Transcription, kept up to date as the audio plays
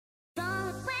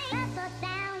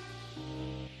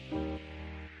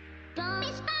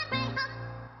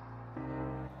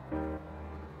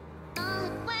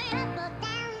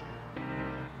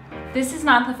This is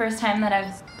not the first time that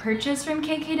I've purchased from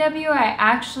KKW. I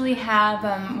actually have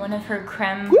one of her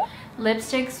creme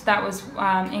lipsticks that was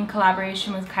in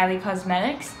collaboration with Kylie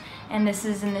Cosmetics, and this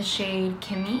is in the shade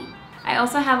Kimmy. I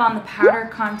also have on the powder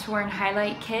contour and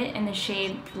highlight kit in the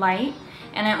shade Light,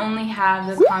 and I only have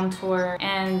the contour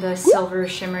and the silver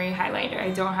shimmery highlighter.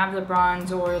 I don't have the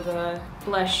bronze or the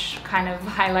blush kind of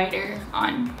highlighter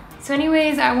on. So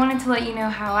anyways, I wanted to let you know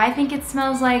how I think it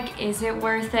smells like. Is it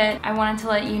worth it? I wanted to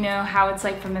let you know how it's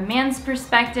like from a man's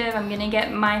perspective. I'm gonna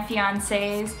get my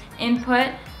fiance's input.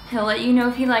 He'll let you know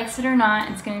if he likes it or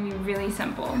not. It's gonna be really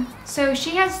simple. So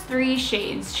she has 3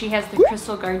 shades. She has the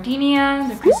Crystal Gardenia,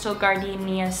 the Crystal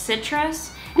Gardenia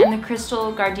Citrus, and the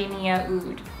Crystal Gardenia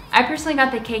Oud. I personally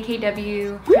got the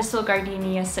KKW Crystal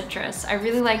Gardenia Citrus. I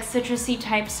really like citrusy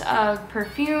types of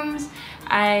perfumes.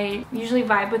 I usually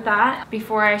vibe with that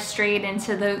before I strayed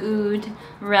into the oud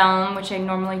realm, which I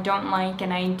normally don't like,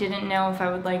 and I didn't know if I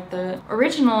would like the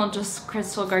original just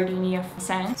Crystal Gardenia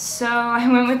scent. So I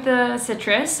went with the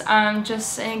citrus,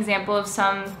 just an example of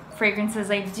some fragrances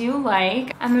I do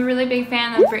like. I'm a really big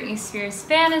fan of Britney Spears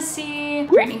Fantasy,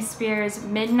 Britney Spears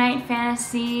Midnight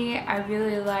Fantasy. I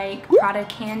really like Prada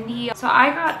Candy. So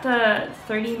I got the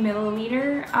 30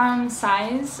 milliliter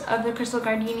size of the Crystal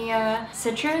Gardenia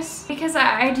Citrus because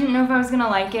I didn't know if I was gonna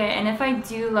like it, and if I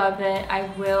do love it, I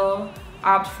will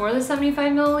opt for the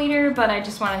 75 milliliter, but I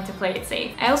just wanted to play it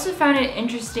safe. I also found it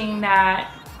interesting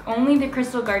that only the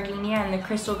Crystal Gardenia and the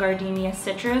Crystal Gardenia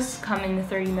Citrus come in the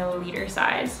 30 milliliter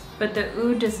size, but the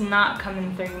Oud does not come in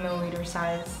the 30 milliliter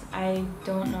size. I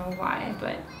don't know why,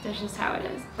 but that's just how it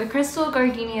is. The Crystal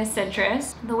Gardenia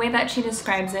Citrus, the way that she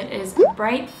describes it is a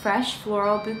bright, fresh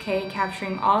floral bouquet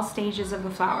capturing all stages of the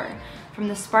flower, from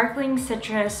the sparkling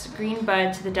citrus green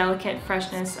bud to the delicate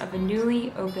freshness of a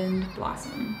newly opened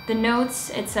blossom. The notes,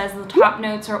 it says the top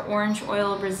notes are orange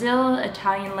oil Brazil,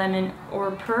 Italian lemon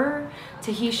or pur,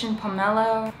 Tahitian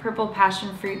pomelo, purple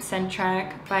passion fruit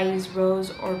centrac, Bayou's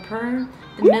rose or pur.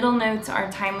 The middle notes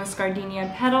are timeless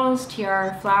gardenia petals,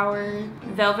 tiara flower,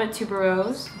 velvet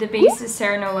tuberose. The base is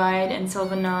serenolide and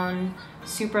sylvanon,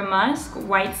 supra musk,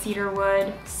 white cedar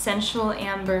wood, sensual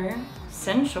amber,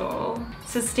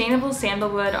 sustainable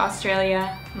sandalwood,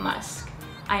 Australia, musk.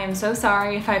 I am so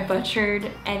sorry if I butchered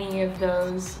any of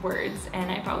those words, and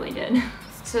I probably did.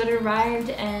 So it arrived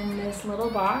in this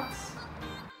little box.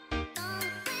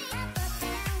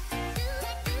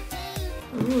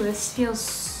 Ooh, this feels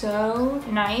so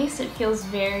nice. It feels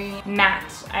very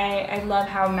matte. I love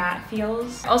how matte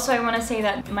feels. Also, I want to say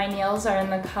that my nails are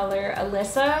in the color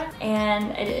Alyssa,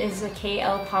 and it is a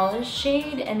KL polish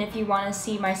shade, and if you want to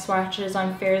see my swatches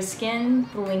on fair skin,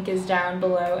 the link is down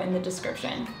below in the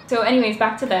description. So anyways,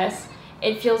 back to this.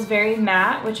 It feels very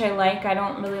matte, which I like. I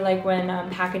don't really like when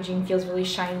packaging feels really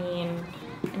shiny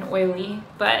and oily,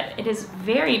 but it is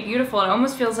very beautiful. It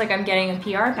almost feels like I'm getting a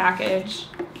PR package.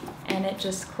 And it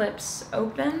just clips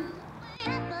open.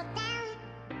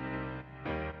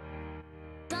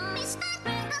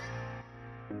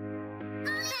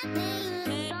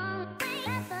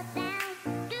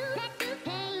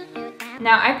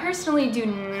 Now, I personally do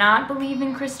not believe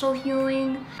in crystal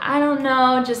healing. I don't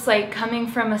know, just like coming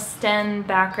from a STEM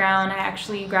background, I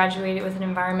actually graduated with an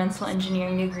environmental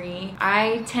engineering degree.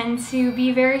 I tend to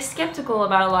be very skeptical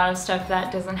about a lot of stuff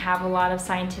that doesn't have a lot of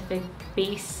scientific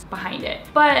base behind it.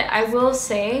 But I will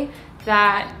say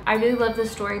that I really love the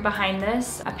story behind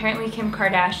this. Apparently Kim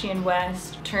Kardashian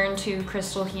West turned to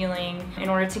crystal healing in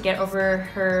order to get over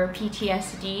her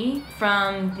PTSD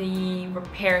from the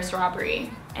Paris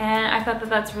robbery. And I thought that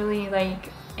that's really like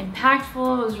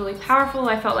impactful, it was really powerful.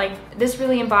 I felt like this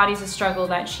really embodies the struggle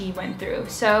that she went through.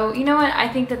 So you know what, I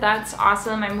think that that's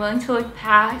awesome. I'm willing to look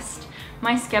past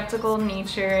my skeptical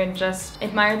nature and just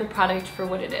admire the product for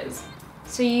what it is.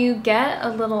 So you get a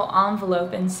little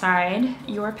envelope inside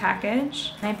your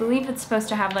package. I believe it's supposed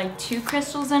to have like 2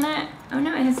 crystals in it. Oh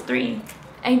no, it has 3.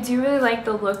 I do really like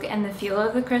the look and the feel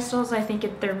of the crystals. I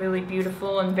think they're really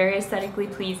beautiful and very aesthetically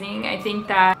pleasing. I think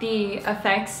that the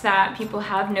effects that people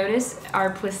have noticed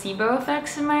are placebo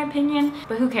effects in my opinion,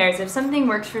 but who cares? If something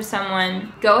works for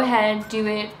someone, go ahead, do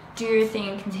it. Do your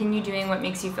thing, continue doing what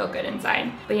makes you feel good inside.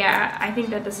 But yeah, I think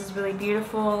that this is really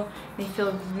beautiful. They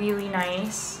feel really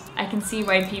nice. I can see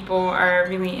why people are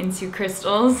really into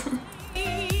crystals.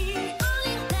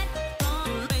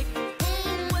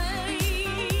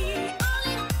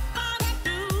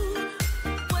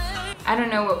 I don't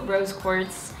know what rose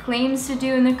quartz claims to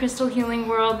do in the crystal healing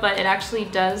world, but it actually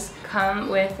does come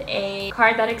with a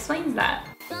card that explains that.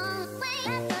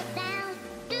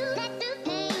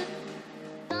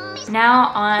 Now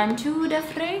on to the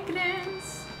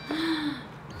fragrance.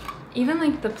 Even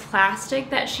like the plastic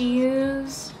that she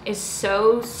used is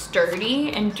so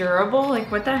sturdy and durable. Like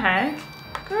what the heck?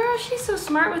 Girl, she's so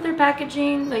smart with her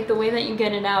packaging. Like the way that you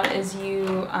get it out is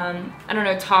you, I don't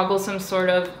know, toggle some sort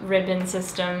of ribbon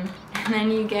system and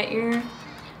then you get your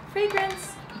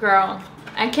fragrance. Girl,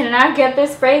 I cannot get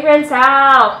this fragrance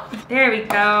out. There we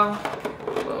go.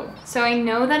 Whoa. So I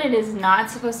know that it is not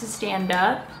supposed to stand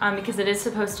up because it is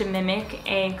supposed to mimic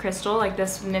a crystal. Like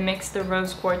this mimics the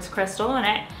rose quartz crystal, and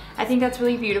I think that's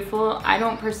really beautiful. I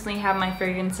don't personally have my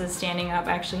fragrances standing up.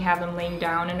 I actually have them laying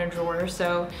down in a drawer,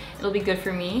 so it'll be good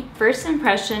for me. First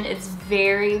impression, it's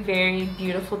very, very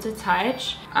beautiful to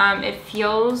touch. It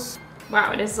feels,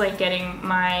 wow, it is like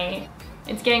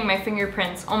it's getting my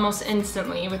fingerprints almost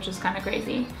instantly, which is kind of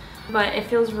crazy. But it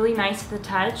feels really nice to the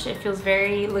touch. It feels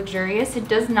very luxurious. It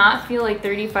does not feel like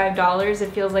 $35.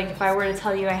 It feels like if I were to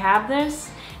tell you I have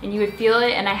this and you would feel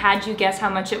it and I had you guess how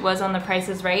much it was on The Price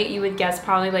is Right, you would guess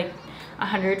probably like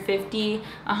 $150,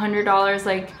 $100,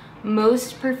 like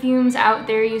most perfumes out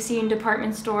there you see in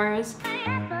department stores.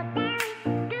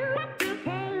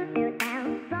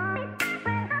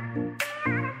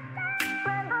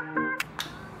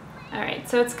 Alright,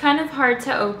 so it's kind of hard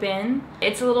to open.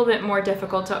 It's a little bit more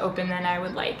difficult to open than I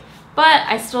would like. But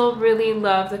I still really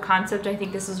love the concept. I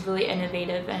think this is really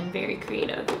innovative and very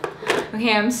creative.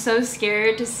 Okay, I'm so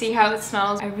scared to see how it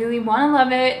smells. I really want to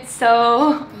love it,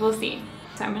 so we'll see.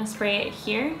 So I'm going to spray it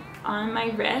here on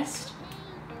my wrist.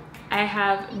 I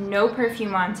have no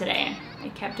perfume on today. I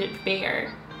kept it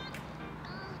bare.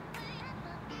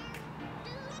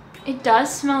 It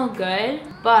does smell good,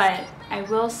 but I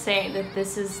will say that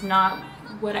this is not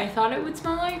what I thought it would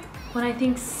smell like. When I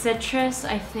think citrus,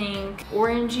 I think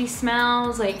orangey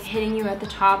smells, like hitting you at the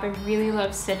top. I really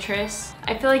love citrus.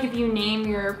 I feel like if you name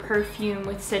your perfume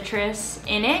with citrus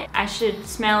in it, I should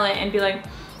smell it and be like,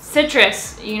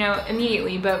 citrus, you know,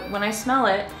 immediately. But when I smell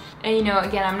it, and you know,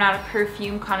 again, I'm not a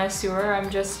perfume connoisseur. I'm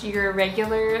just your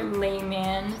regular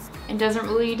layman and doesn't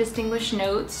really distinguish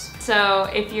notes. So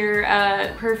if you're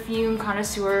a perfume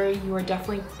connoisseur, you are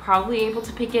definitely probably able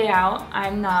to pick it out.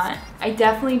 I'm not. I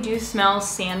definitely do smell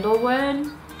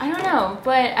sandalwood. I don't know,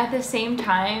 but at the same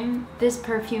time, this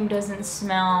perfume doesn't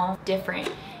smell different.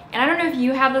 And I don't know if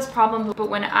you have this problem, but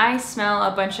when I smell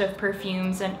a bunch of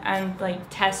perfumes and like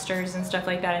testers and stuff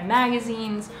like that in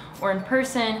magazines or in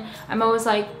person, I'm always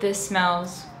like, this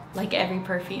smells like every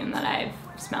perfume that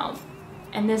I've smelled.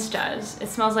 And this does. It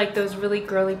smells like those really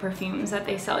girly perfumes that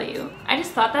they sell you. I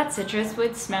just thought that citrus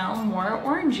would smell more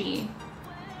orangey.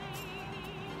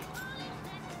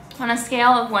 On a scale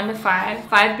of 1 to 5,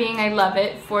 5 being I love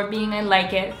it, 4 being I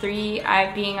like it, 3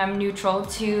 being I'm neutral,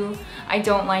 2 I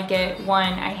don't like it,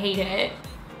 1 I hate it,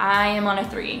 I am on a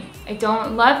 3. I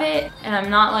don't love it, and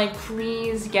I'm not like,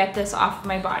 please get this off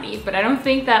my body. But I don't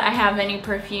think that I have any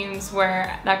perfumes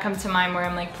that come to mind where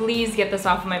I'm like, please get this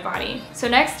off of my body. So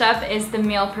next up is the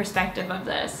male perspective of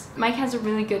this. Mike has a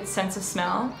really good sense of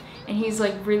smell, and he's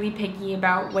like really picky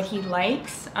about what he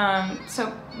likes.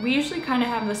 So we usually kind of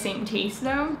have the same taste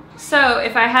though. So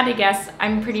if I had to guess,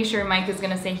 I'm pretty sure Mike is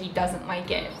gonna say he doesn't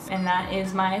like it, and that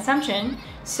is my assumption.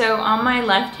 So on my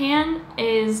left hand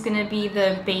is gonna be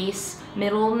the base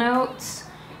middle notes,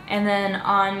 and then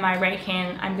on my right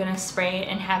hand, I'm gonna spray it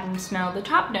and have him smell the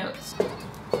top notes.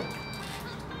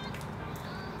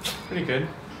 Pretty good.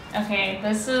 Okay,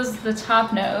 this is the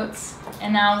top notes.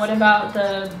 And now what about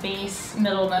the base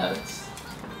middle notes?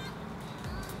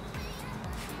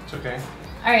 It's okay.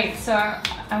 Alright, so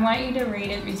I want you to rate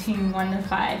it between 1 to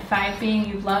 5. 5 being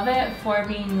you love it, 4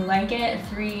 being you like it,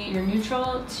 3 you're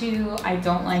neutral, 2 I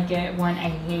don't like it, 1 I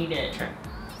hate it. Okay.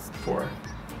 4.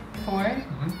 4?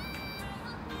 Mm-hmm.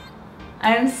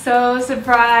 I'm so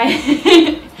surprised.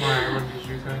 Why? What did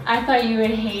you think? I thought you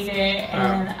would hate it,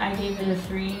 and I gave it a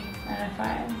 3 out of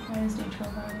 5. What is neutral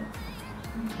about it?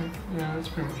 Okay. Yeah, that's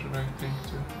pretty much what I think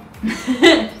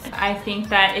too. I think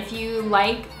that if you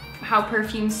like how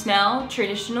perfumes smell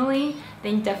traditionally,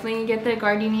 then definitely get the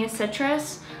Gardenia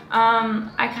Citrus.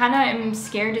 I kind of am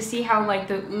scared to see how like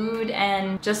the oud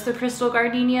and just the Crystal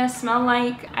Gardenia smell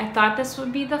like. I thought this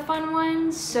would be the fun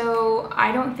one, so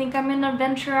I don't think I'm gonna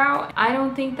venture out. I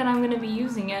don't think that I'm gonna be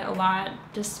using it a lot,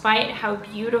 despite how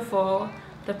beautiful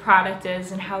the product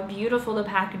is and how beautiful the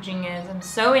packaging is. I'm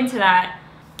so into that.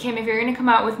 Kim, if you're gonna come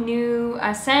out with new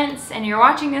scents and you're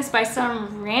watching this by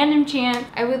some random chance,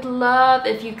 I would love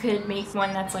if you could make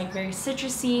one that's like very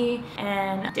citrusy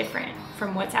and different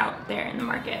from what's out there in the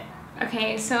market.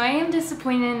 Okay, so I am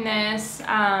disappointed in this.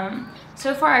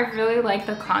 So far I really like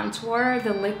the contour,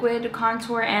 the liquid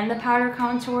contour and the powder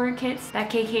contour kits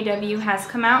that KKW has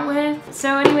come out with.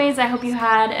 So anyways, I hope you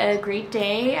had a great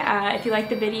day. If you liked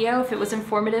the video, if it was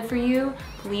informative for you,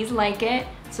 please like it.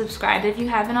 Subscribe if you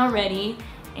haven't already.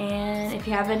 And if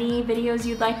you have any videos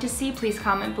you'd like to see, please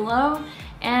comment below.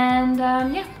 And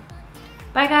yeah,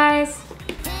 bye guys.